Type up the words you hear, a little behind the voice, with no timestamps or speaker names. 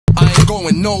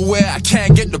Going nowhere, I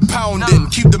can't get the pounding.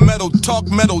 Keep the metal talk,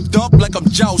 metaled up like I'm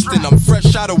jousting. I'm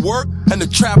fresh out of work and the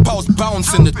trap house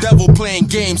bouncing. The devil playing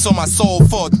games on my soul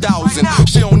for 1,000.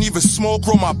 She don't even smoke,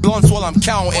 roll my blunts while I'm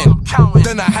counting.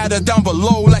 Then I had her down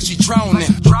below like she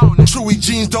drowning. Chewy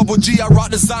jeans, double G, I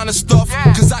rock designer stuff.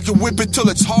 Cause I can whip it till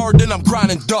it's hard, then I'm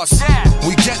grinding dust.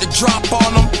 We get the drop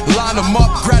on them, line them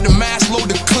up, grab the mask, load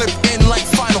the clip in like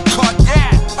Final Cut.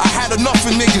 I had enough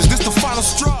of niggas, this the final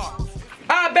straw.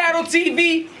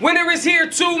 iBattleTV, winner is here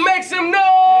to make some noise!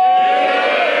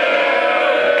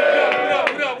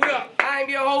 What up? I am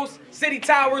your host, City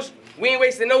Towers. We ain't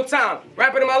wasting no time.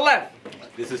 Rapper to my left.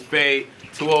 This is Fate,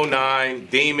 209,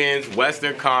 Demons,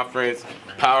 Western Conference,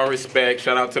 Power Respect.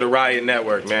 Shout out to the Riot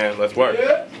Network, man. Let's work.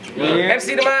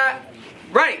 MC to my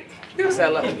right.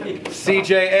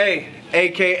 CJA,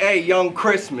 aka Young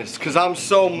Christmas, cause I'm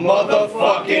so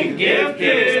motherfucking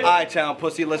gifted. I-Town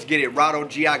pussy, let's get it. Rotto,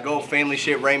 G.I. Go, family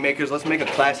shit, Rainmakers, let's make a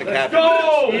classic happen.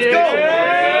 Let's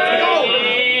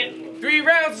go! 3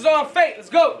 rounds is on Fate, let's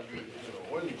go!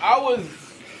 I was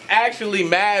actually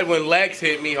mad when Lex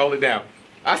hit me. Hold it down.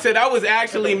 I said I was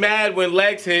actually mad when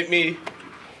Lex hit me.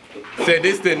 Said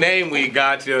this the name we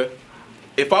got you.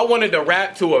 If I wanted to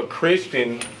rap to a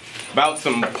Christian about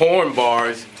some porn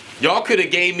bars, y'all could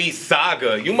have gave me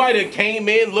Saga. You might have came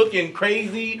in looking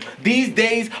crazy. These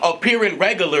days, appearing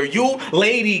regular. You,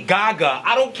 Lady Gaga.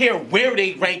 I don't care where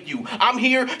they rank you. I'm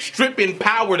here stripping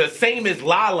power the same as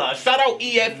Lala. Shout out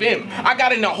EFM. I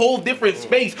got in a whole different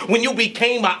space when you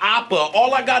became a oppa.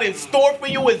 All I got in store for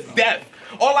you is death.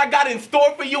 All I got in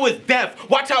store for you is death.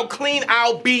 Watch how clean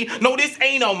I'll be. No, this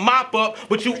ain't a mop-up,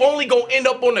 but you only gonna end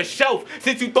up on the shelf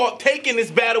since you thought taking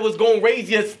this battle was gonna raise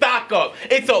your stock up.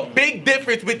 It's a big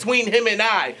difference between him and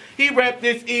I. He rep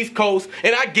this East Coast,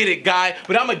 and I get it, guy,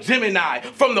 but I'm a Gemini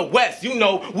from the West. You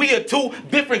know, we are 2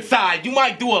 different sides. You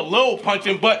might do a little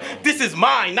punching, but this is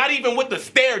mine, not even with the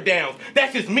stare downs.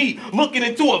 That's just me looking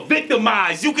into a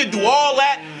victimize. You can do all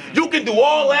that. You can do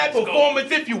all that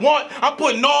performance if you want. I'm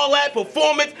putting all that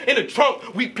performance in the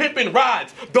trunk. We pimping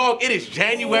rides. Dog, it is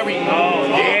January. Like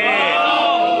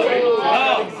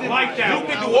that. You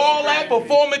can do all that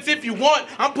performance if you want.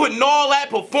 I'm putting all that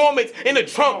performance in the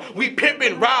trunk. We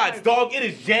pimping rides. Dog, it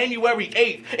is January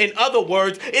 8th. In other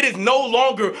words, it is no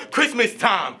longer Christmas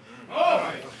time.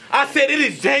 I said it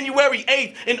is January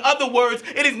 8th. In other words,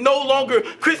 it is no longer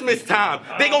Christmas time.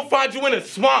 They gonna find you in a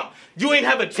swamp. You ain't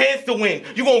have a chance to win.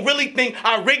 You gonna really think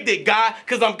I rigged it, guy,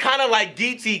 cause I'm kinda like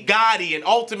Geechee Gotti and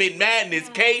Ultimate Madness,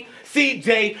 K.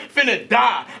 CJ finna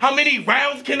die. How many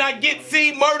rounds can I get?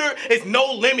 See, murder is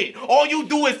no limit. All you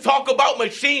do is talk about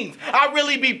machines. I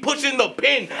really be pushing the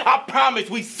pen. I promise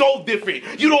we so different.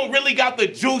 You don't really got the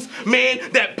juice, man,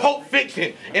 that Pulp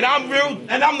Fiction. And I'm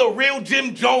the real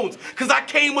Jim Jones. Cause I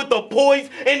came with the poise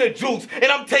and the juice.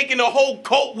 And I'm taking the whole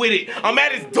coat with it. I'm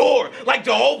at his door like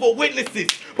Jehovah's Witnesses.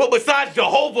 But besides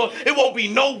Jehovah, it won't be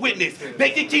no witness.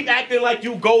 They can keep acting like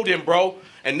you golden, bro.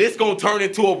 And this gonna turn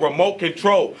into a remote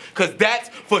control. Cause that's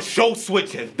for show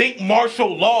switching. Think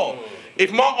martial law.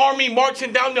 If my army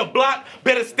marching down the block,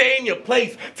 better stay in your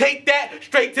place. Take that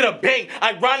straight to the bank.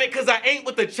 Ironic cause I ain't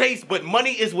with the chase, but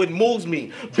money is what moves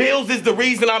me. Bills is the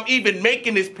reason I'm even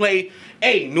making this play.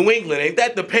 Hey, New England, ain't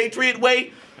that the Patriot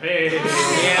way? Hey.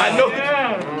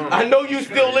 I know you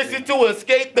still listen to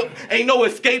Escape. Ain't no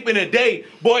escaping a day.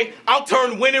 Boy, I'll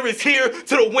turn winter is here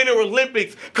to the Winter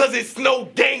Olympics cause it's no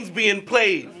games being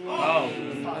played. Oh.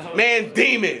 Man,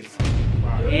 Demons.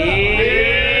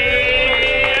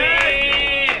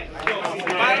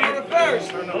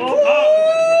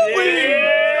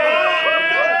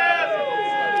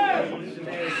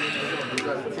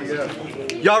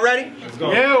 Y'all ready? Let's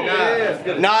go.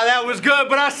 Yeah. Nah, that was good,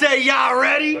 but I say y'all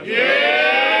ready?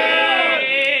 Yeah.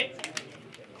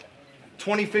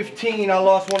 2015, I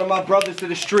lost one of my brothers to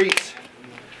the streets.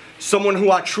 Someone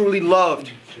who I truly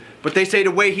loved. But they say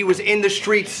the way he was in the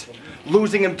streets,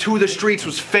 losing him to the streets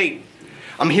was fate.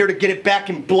 I'm here to get it back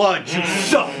in blood, you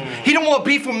suck. He don't want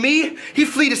beef with me, he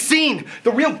flee the scene.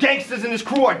 The real gangsters in his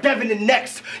crew are Devin and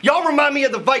Next. Y'all remind me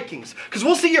of the Vikings, cause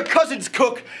we'll see your cousins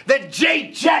cook that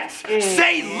J-Jets.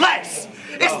 Say less.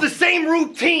 It's the same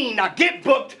routine. I get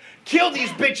booked, kill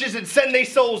these bitches and send they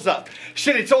souls up.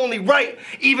 Shit, it's only right.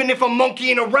 Even if I'm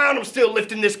monkeying around, I'm still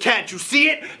lifting this cat. You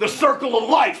see it? The circle of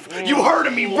life. You heard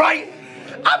of me, right?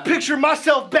 I picture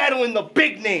myself battling the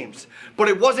big names, but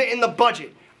it wasn't in the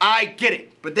budget. I get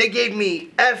it, but they gave me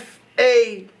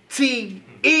F-A-T-E.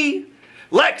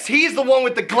 Lex, he's the one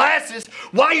with the glasses.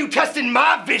 Why are you testing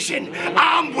my vision?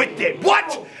 I'm with it.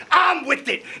 What? I'm with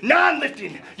it.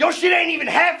 Non-lifting. Your shit ain't even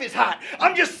half as hot.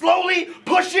 I'm just slowly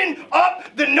pushing up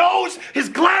the nose. His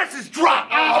glasses drop.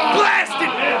 I'm blasting.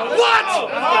 What?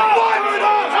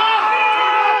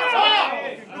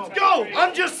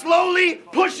 slowly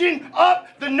pushing up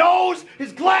the nose.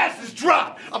 His glasses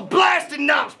drop. I'm blasting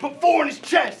knobs. Put 4 in his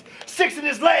chest, 6 in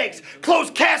his legs.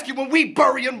 Closed casket when we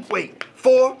bury him. Wait,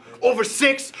 4 over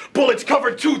 6. Bullets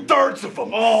covered 2/3 of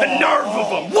them. The nerve of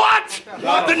them. What?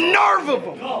 The nerve of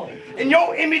them. In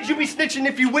your image, you be snitching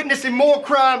if you witnessing more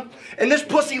crime. And this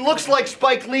pussy looks like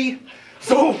Spike Lee.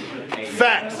 So,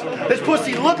 facts. This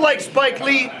pussy look like Spike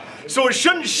Lee. So it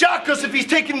shouldn't shock us if he's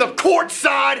taking the court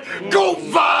side. Go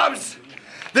vibes!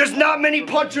 There's not many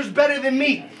punchers better than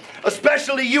me,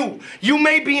 especially you. You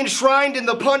may be enshrined in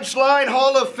the Punchline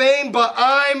Hall of Fame, but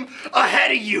I'm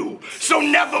ahead of you. So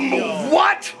never move.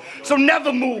 What? So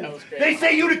never move. They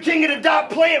say you the king of the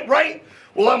dot plant, right?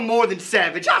 Well, I'm more than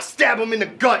savage. I'll stab him in the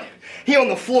gut. He on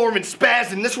the floor and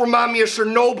spazzing. This remind me of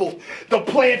Chernobyl. The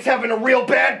plant's having a real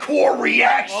bad core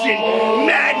reaction.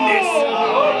 Madness.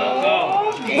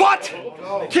 What?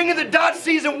 King of the Dot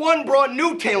Season 1 brought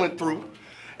new talent through,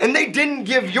 and they didn't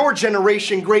give your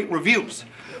generation great reviews.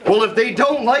 Well, if they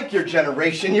don't like your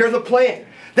generation, you're the plant.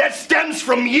 That stems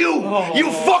from you,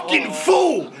 you fucking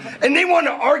fool. And they want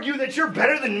to argue that you're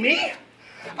better than me?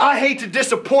 I hate to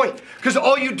disappoint, because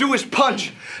all you do is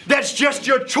punch. That's just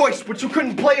your choice, but you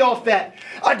couldn't play off that.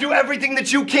 I do everything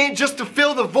that you can just to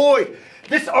fill the void.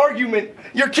 This argument,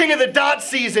 you're king of the dot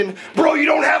season. Bro, you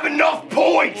don't have enough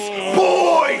points.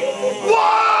 Boy!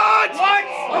 What?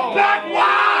 I'm back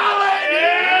wildin'!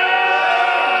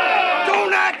 Yeah!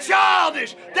 Don't act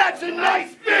childish. That's a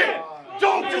nice fit.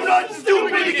 Don't do nothing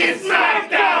stupid to get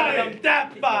smacked out of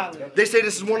it. They say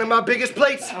this is one of my biggest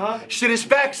plates. Shit is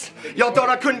facts. Y'all thought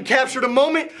I couldn't capture the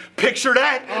moment? Picture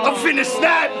that. I'm finna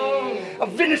snap.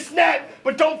 I'm finna snap,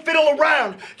 but don't fiddle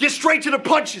around. Get straight to the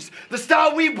punches. The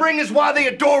style we bring is why they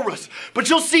adore us. But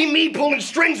you'll see me pulling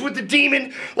strings with the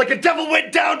demon like a devil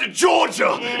went down to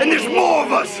Georgia. And there's more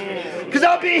of us. Cause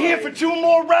I'll be here for 2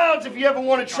 more rounds if you ever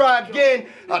want to try again.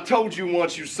 I told you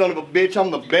once, you son of a bitch, I'm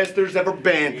the best there's ever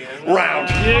been. Round.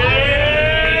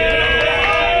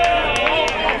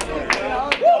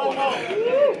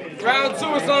 Round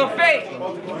 2 is on fake.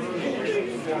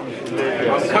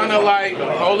 I'm kind of like,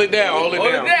 hold it down, hold it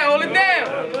down. Hold it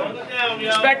down.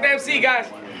 Respect the MC, guys.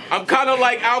 I'm kind of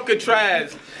like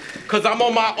Alcatraz, cause I'm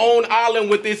on my own island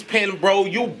with this pen, bro.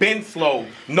 You been slow,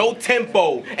 no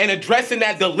tempo, and addressing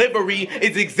that delivery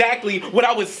is exactly what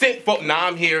I was sent for. Nah,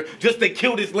 I'm here just to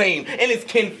kill this lame and his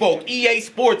kinfolk. EA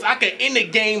Sports, I could end the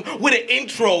game with an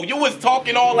intro. You was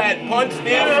talking all that punch this.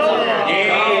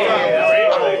 Yeah.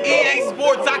 EA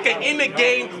Sports, I could end the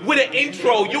game with an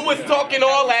intro. You was talking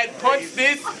all that punch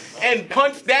this and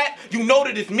punch that. You know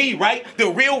that it's me, right? The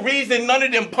real reason none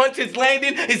of them punches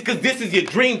landed is because this is your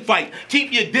dream fight.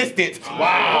 Keep your distance.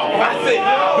 Wow. I said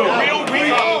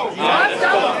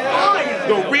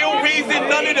the real reason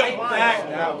none of them.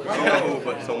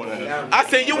 I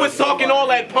said you was talking all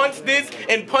that punch this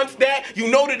and punch that. You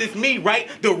know that it's me, right?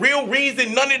 The real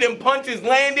reason none of them punches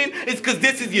landing is because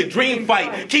this is your dream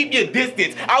fight. Keep your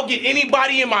distance. I'll get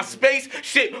anybody in my space,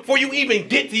 shit, before you even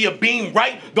get to your beam,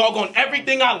 right? Dog, on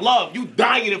everything I love. You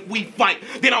dying if we fight.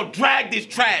 Then I'll drag this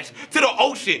trash to the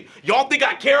ocean. Y'all think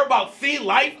I care about sea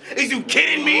life? Is you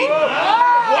kidding me?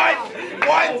 What?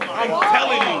 I'm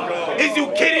telling you. Is you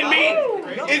kidding me?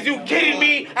 Is you kidding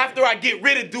me? After I get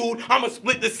rid of dude, I'ma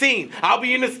split the scene. I'll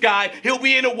be in the sky, he'll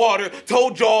be in the water.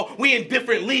 Told y'all we in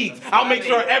different leagues. I'll make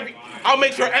sure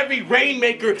every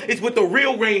rainmaker is with the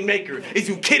real rainmaker. Is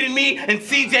you kidding me? And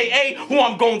CJA, who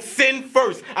I'm gonna send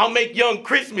first. I'll make young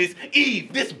Christmas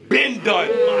Eve. This been done.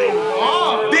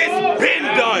 This been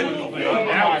done.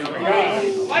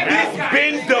 This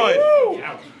been done.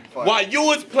 While you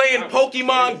was playing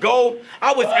Pokemon Go,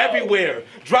 I was everywhere,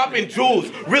 dropping jewels,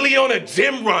 really on a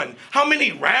gym run. How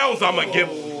many rounds I'ma give?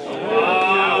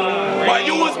 While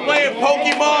you was playing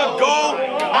Pokemon Go,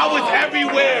 I was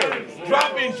everywhere,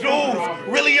 dropping jewels,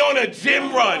 really on a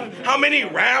gym run. How many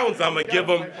rounds I'ma give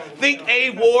him? Think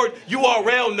A-Ward,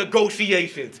 URL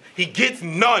negotiations. He gets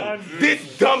none.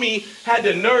 This dummy had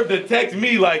the nerve to text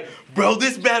me like, bro,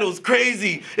 this battle's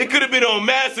crazy. It could have been on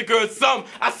Massacre or something.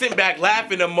 I sent back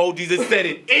laughing emojis and said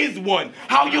it is one.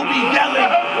 How you be yelling?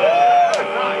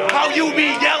 How you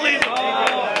be yelling?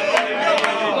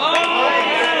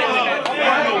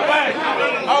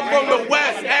 I'm from the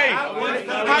West, hey.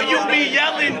 How you be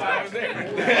yelling?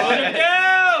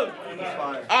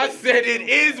 I said it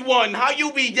is one. How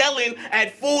you be yelling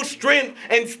at full strength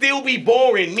and still be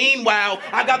boring? Meanwhile,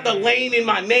 I got the lane in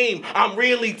my name. I'm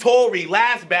really Tory.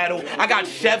 Last battle, I got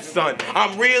Chef's son.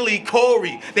 I'm really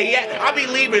Corey. I be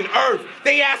leaving Earth.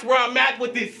 They ask where I'm at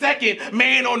with this second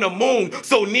man on the moon.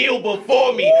 So kneel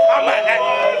before me. I'm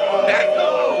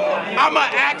an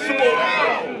actual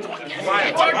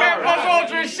Talk that Plus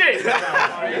Ultra and shit.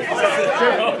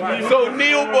 So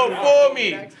kneel before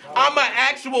me. I'm an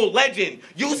actual legend.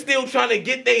 You still trying to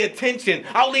get their attention.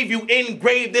 I'll leave you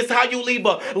engraved. This how you leave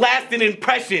a lasting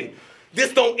impression.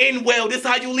 This don't end well. This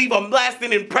how you leave a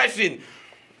lasting impression.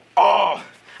 Oh,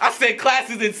 I said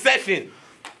classes in session.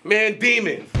 Man,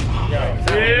 demons. Bottom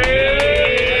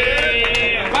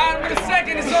of the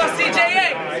second, it's on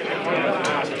CJA.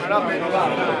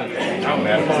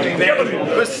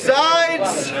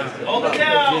 Besides,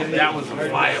 That was a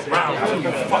fire round.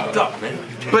 You fucked up, man.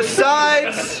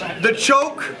 besides the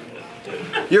choke,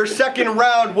 your second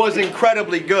round was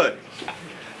incredibly good.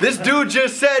 This dude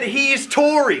just said he's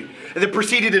Tory and then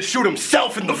proceeded to shoot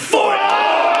himself in the foot.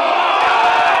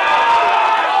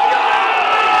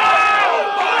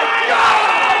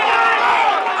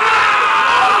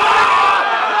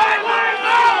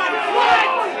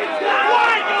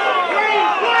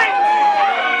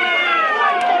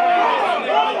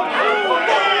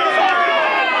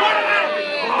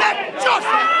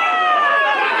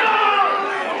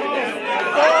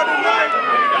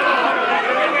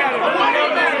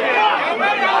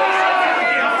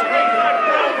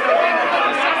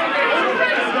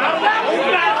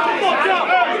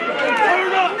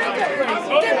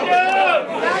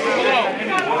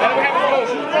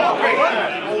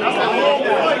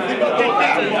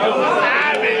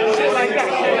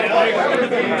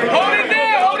 Hold it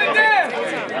down, hold it down.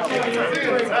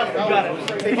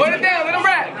 Hold it down, let him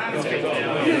rap.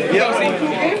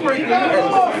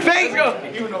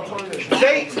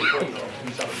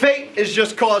 Fate is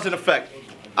just cause and effect.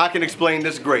 I can explain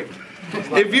this great.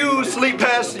 If you sleep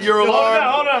past your alarm,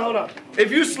 Hold on.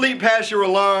 if you sleep past your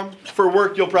alarm for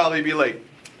work, you'll probably be late.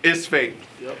 It's fate.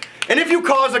 And if you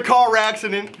cause a car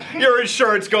accident, your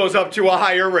insurance goes up to a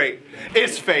higher rate.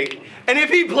 It's fate. And if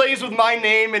he plays with my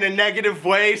name in a negative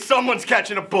way, someone's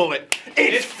catching a bullet.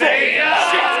 It's fate.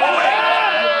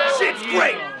 Shit's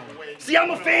great. See,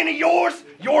 I'm a fan of yours,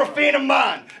 you're a fan of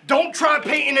mine. Don't try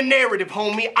painting a narrative,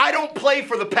 homie. I don't play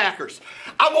for the Packers.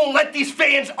 I won't let these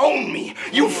fans own me.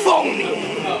 You phony.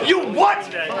 You what?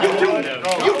 You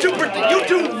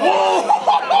do, whoa.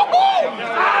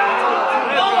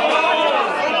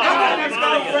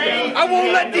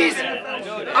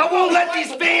 I won't let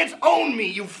these fans own me,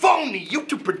 you phony. You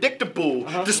too predictable,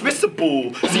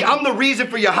 dismissible. See, I'm the reason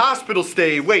for your hospital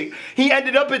stay. Wait, he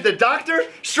ended up at the doctor?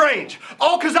 Strange.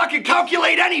 All cause I can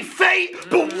calculate any fate?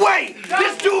 But wait,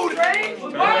 this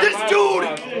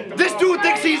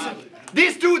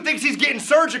dude thinks he's getting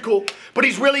surgical, but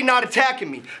he's really not attacking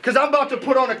me. Cause I'm about to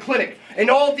put on a clinic, and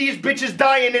all these bitches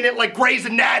dying in it like Grey's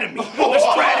Anatomy. The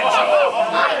strategy.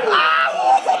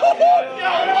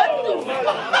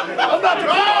 I'm about to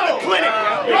put on a clinic.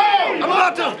 I'm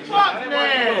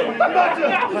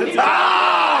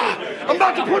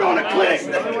about to put on a clinic.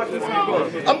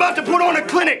 I'm about to put on a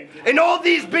clinic, and all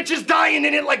these bitches dying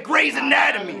in it like Grey's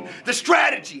Anatomy. The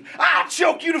strategy. I'll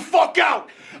choke you the fuck out.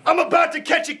 I'm about to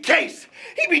catch a case.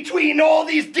 He be tweeting all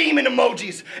these demon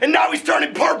emojis, and now he's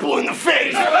turning purple in the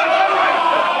face.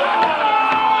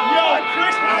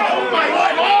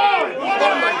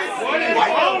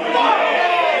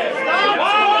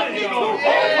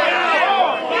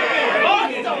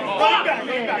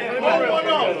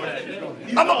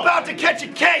 I'm about to catch a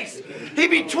case. He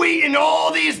be tweeting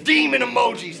all these demon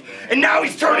emojis, and now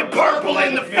he's turning purple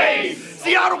in the face.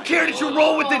 See, I don't care that you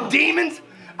roll with the demons.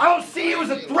 I don't see you as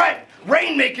a threat.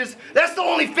 Rainmakers, that's the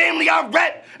only family I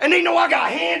rep, and they know I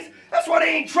got hands. That's why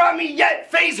they ain't tried me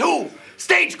yet. Phase who?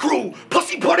 Stage crew.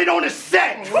 Pussy put it on the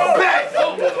set. Bet.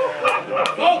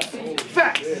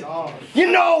 Facts.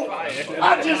 You know,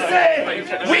 I just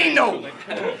said, we know.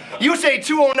 You say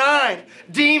 209,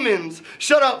 demons.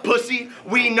 Shut up, pussy,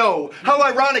 we know. How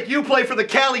ironic you play for the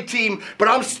Cali team, but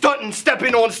I'm stunting,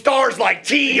 stepping on stars like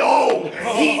T.O.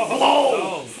 Heat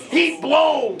blow. Heat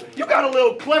blow. You got a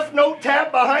little Cliff Note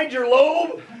tap behind your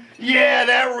lobe? Yeah,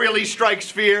 that really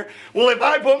strikes fear. Well, if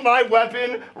I put my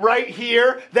weapon right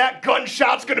here, that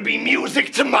gunshot's gonna be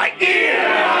music to my ear.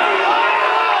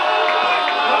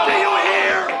 Do you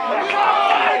hear?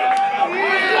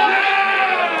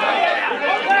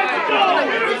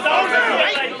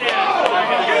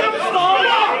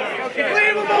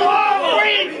 Leave him alone!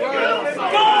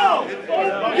 Go!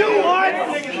 You what?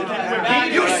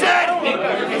 You said...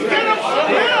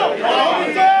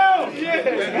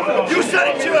 You said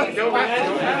it, Chuck.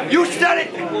 You said it.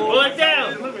 Pull it down.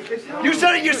 You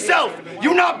said it yourself.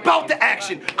 You're not about the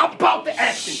action. I'm about the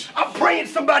action. I'm praying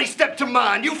somebody step to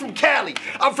mine. You from Cali.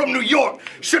 I'm from New York.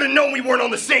 Should have known we weren't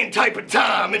on the same type of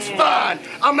time. It's fine.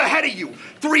 I'm ahead of you.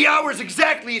 3 hours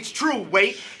exactly. It's true.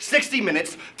 Wait. 60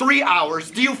 minutes. 3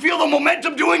 hours. Do you feel the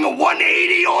momentum doing a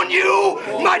 180 on you?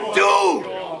 My dude.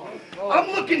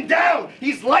 I'm looking down.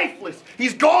 He's lifeless.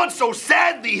 He's gone so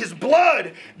sadly. His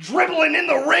blood dribbling in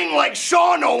the ring like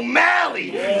Sean O'Malley.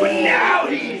 But now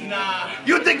he's...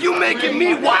 You think you making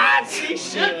me what?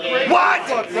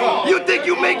 What? You think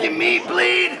you making me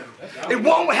bleed? It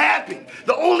won't happen.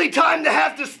 The only time to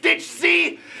have to stitch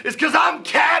C is because I'm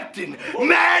captain.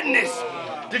 Madness.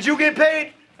 Did you get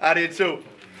paid? I did too.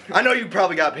 I know you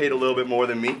probably got paid a little bit more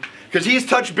than me, because he's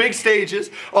touched big stages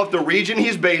of the region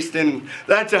he's based in.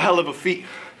 That's a hell of a feat.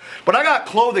 But I got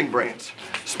clothing brands,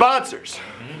 sponsors,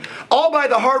 all by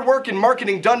the hard work and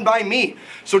marketing done by me.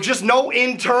 So just know,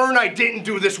 intern, I didn't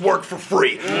do this work for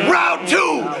free. Round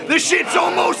 2, this shit's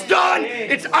almost done.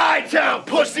 It's I-Town,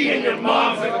 pussy in your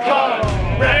mom's a cunt.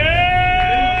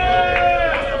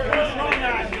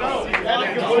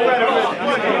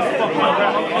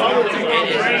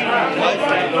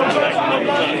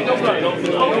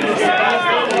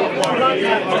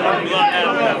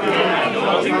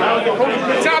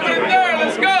 Top of the third,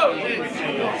 let's go.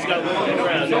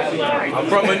 I'm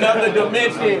from another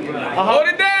dimension. Hold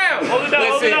it down.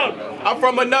 Listen, I'm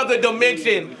from another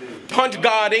dimension. Punch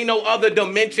God, ain't no other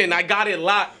dimension. I got it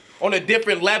locked on a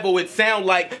different level. It sound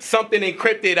like something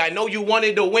encrypted. I know you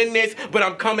wanted to win this, but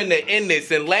I'm coming to end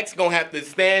this. And Lex gonna have to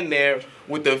stand there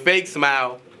with a fake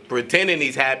smile, pretending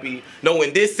he's happy,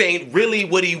 knowing this ain't really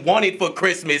what he wanted for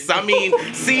Christmas. I mean,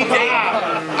 CJA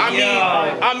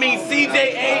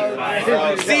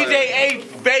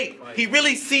fake. He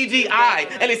really CGI,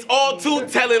 and it's all too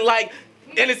telling like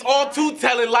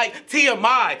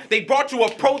TMI. They brought you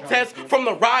a protest from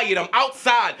the riot. I'm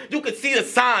outside. You could see the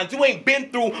signs. You ain't been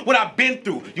through what I've been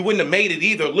through. You wouldn't have made it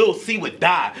either. Lil C would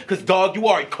die. Cause dog, you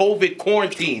are in COVID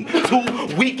quarantine. Too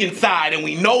weak inside, and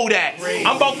we know that.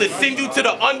 I'm about to send you to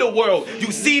the underworld.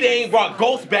 You see they ain't brought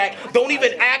ghosts back. Don't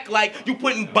even act like you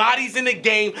putting bodies in the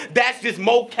game. That's just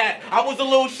mocap. I was a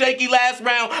little shaky last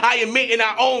round. I admit and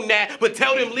I own that. But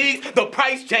tell them leagues the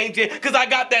price changing. Cause I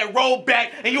got that roll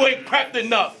back and you ain't prepped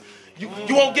enough. You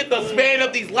won't get the span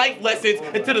of these life lessons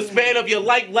into the span of your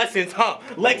life lessons, huh?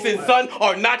 Lex and Son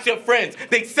are not your friends.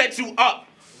 They set you up.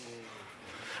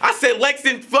 I said Lex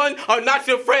and Son are not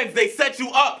your friends. They set you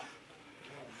up.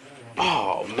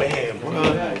 Oh, man, bro.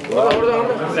 Let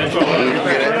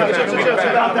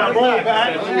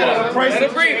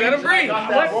him breathe, let him breathe.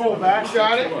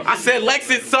 I said Lex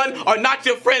and Son are not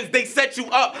your friends. They set you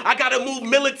up. I gotta move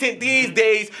militant these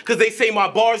days because they say my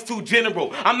bar's too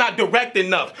general. I'm not direct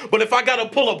enough. But if I gotta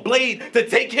pull a blade to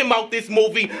take him out this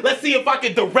movie, let's see if I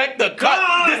can direct the cut.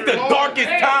 This the darkest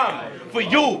time. For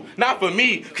you, not for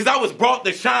me, because I was brought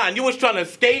to shine. You was trying to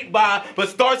skate by, but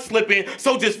start slipping,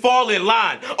 so just fall in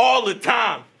line all the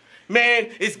time. Man,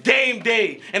 it's game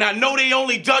day, and I know they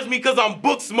only judge me because I'm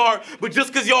book smart, but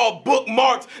just because y'all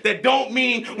bookmarks, that don't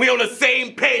mean we on the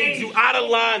same page. You out of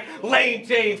line, lane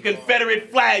change,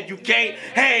 Confederate flag. You can't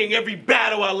hang every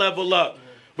battle I level up.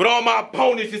 But all my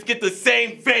opponents just get the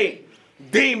same fate.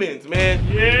 Demons, man.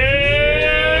 Yeah!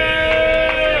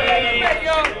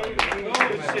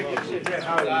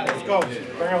 Let's go. Bring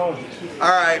it home. All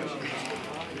right.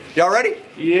 Y'all ready?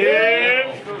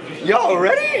 Yeah. Y'all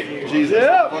ready? Jesus.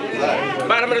 Yeah.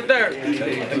 Bottom of the third.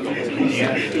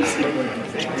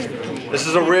 This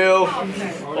is a real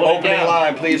opening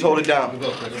line. Please hold it down.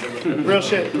 Real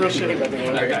shit. Real shit.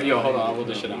 Yo, hold on. I'll hold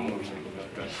this shit out.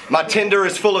 My Tinder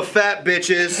is full of fat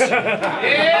bitches.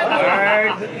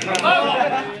 Yeah.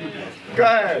 Go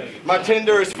ahead. My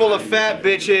Tinder is full of fat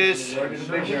bitches.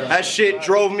 That shit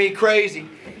drove me crazy,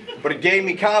 but it gave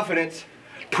me confidence.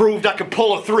 Proved I could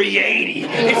pull a 380.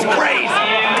 It's crazy.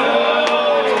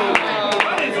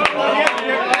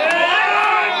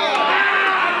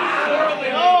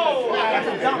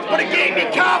 But it gave me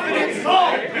confidence.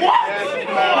 What?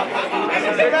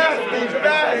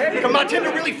 Cause my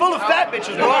Tinder really full of fat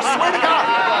bitches, bro. I swear to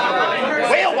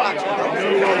God. Whale watching, bro.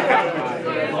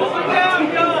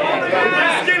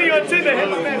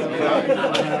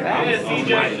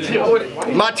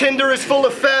 My Tinder is full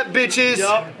of fat bitches.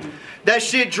 That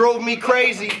shit drove me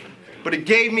crazy, but it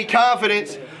gave me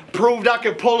confidence. Proved I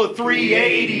could pull a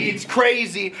 380. It's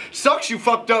crazy. Sucks you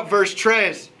fucked up versus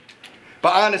Trez.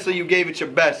 But honestly, you gave it your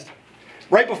best.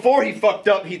 Right before he fucked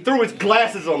up, he threw his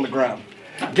glasses on the ground.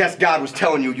 Guess God was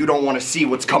telling you don't want to see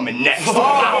what's coming next. I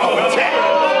up attack.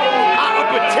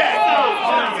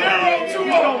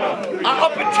 I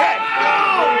up attack.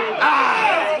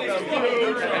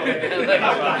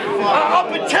 I'll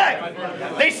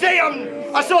protect. They say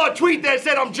I saw a tweet that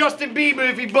said I'm Justin Bieber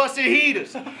if he busted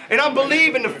heaters. And I'm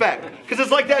believing the fact. Because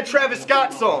it's like that Travis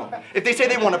Scott song. If they say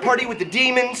they want to party with the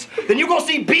demons, then you're going to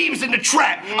see Biebs in the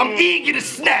trap. I'm eager to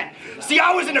snap. See,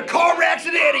 I was in a car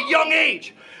accident at a young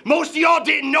age. Most of y'all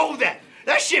didn't know that.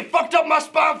 That shit fucked up my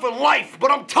spine for life,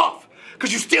 but I'm tough.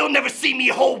 Cause you still never see me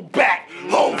hold back.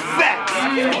 Hold facts.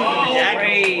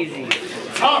 Crazy.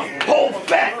 Tough, hold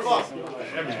facts.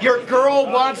 Your girl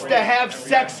wants to have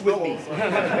sex with me.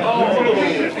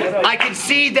 I can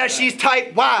see that she's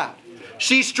type Y.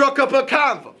 She struck up a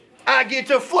convo. I get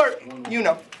to flirt, you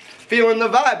know, feeling the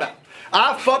vibe out.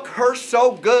 I fuck her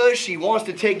so good, she wants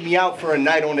to take me out for a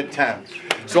night on the town.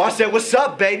 So I said, what's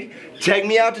up, baby? Take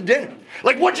me out to dinner.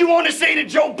 Like, what you want to say to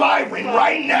Joe Byron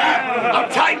right now? I'm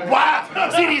type Y.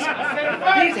 See, these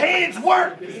hands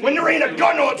work when there ain't a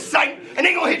gun on sight, and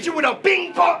they gonna hit you with a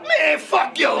bing bong. Man,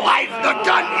 fuck your life. The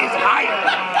gun is hype.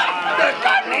 The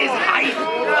gun is hype.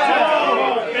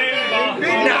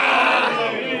 Nah.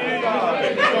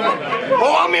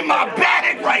 Oh, I'm in my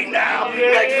bag right now.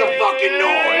 Make some fucking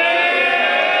noise.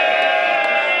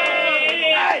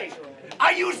 Hey,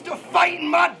 I used to fight in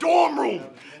my dorm room.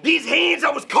 These hands,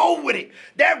 I was cold with it.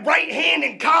 That right hand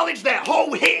in college, that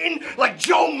hoe hitting like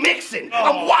Joe Mixon.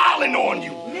 I'm wilding on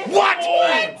you. What?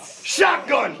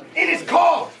 Shotgun in his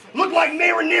car. Looked like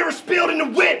marinara spilled in the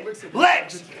whip.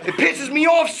 Legs. It pisses me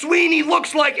off. Sweeney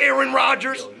looks like Aaron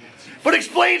Rodgers. But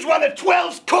explains why the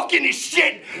 12's cooking his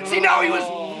shit. See, now he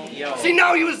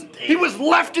was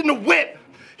left in the whip.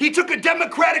 He took a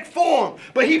Democratic form,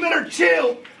 but he better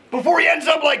chill before he ends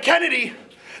up like Kennedy.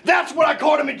 That's what I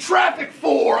caught him in traffic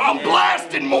for. I'm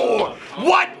blasting more.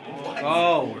 What?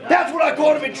 Oh. That's what I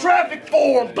caught him in traffic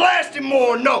for. I'm blasting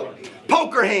more. No.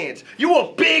 Poker hands. You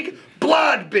a big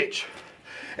blonde bitch.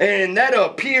 And that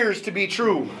appears to be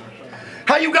true.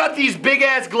 How you got these big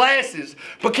ass glasses,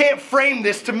 but can't frame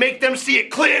this to make them see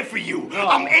it clear for you?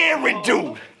 I'm Aaron,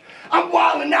 dude. I'm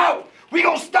wilding out. We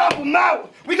gonna stomp him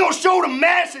out. We gonna show the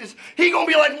masses. He gonna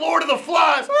be like Lord of the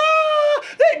Flies. Ah,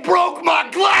 they broke my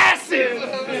glasses.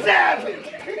 Savage.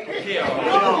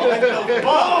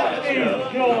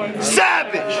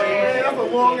 Savage.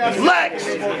 Legs.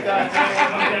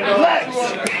 Legs.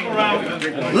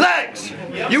 Legs.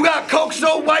 You got Coke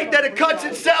so white that it cuts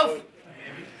itself?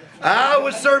 I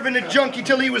was serving a junkie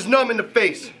till he was numb in the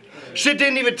face. Shit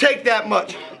didn't even take that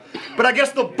much. But I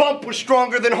guess the bump was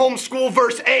stronger than homeschool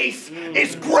versus Ace.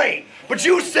 It's great. But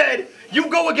you said you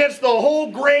go against the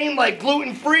whole grain like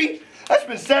gluten-free? That's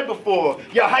been said before.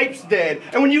 Your hype's dead.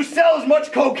 And when you sell as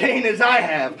much cocaine as I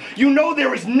have, you know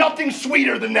there is nothing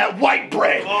sweeter than that white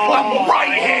bread. I'm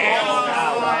right here.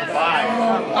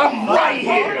 I'm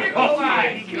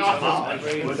right here.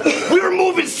 We were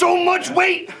moving so much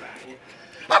weight.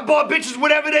 I bought bitches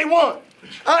whatever they want.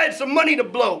 I had some money to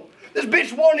blow. This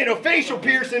bitch wanted a facial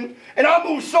piercing, and I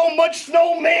moved so much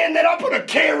snowman that I put a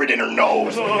carrot in her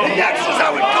nose. And that's just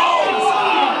how it goes.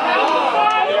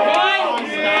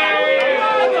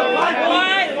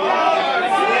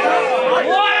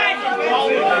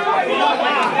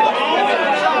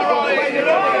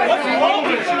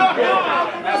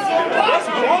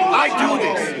 I do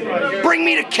this. Bring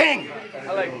me the king.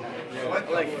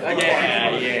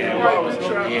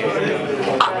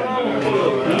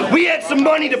 We had some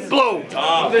money to blow.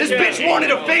 This bitch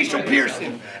wanted a facial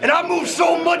piercing, and I moved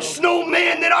so much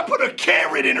snowman that I put a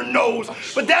carrot in her nose.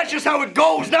 But that's just how it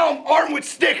goes. Now I'm armed with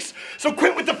sticks, so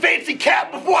quit with the fancy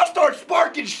cap before I start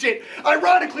sparking shit.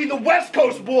 Ironically, the West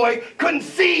Coast boy couldn't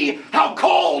see how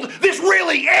cold this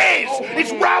really is.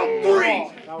 It's round 3.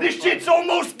 This shit's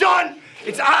almost done.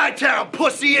 It's I-Town,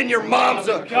 pussy, and your mom's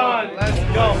a gun. Let's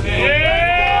go.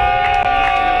 Yeah!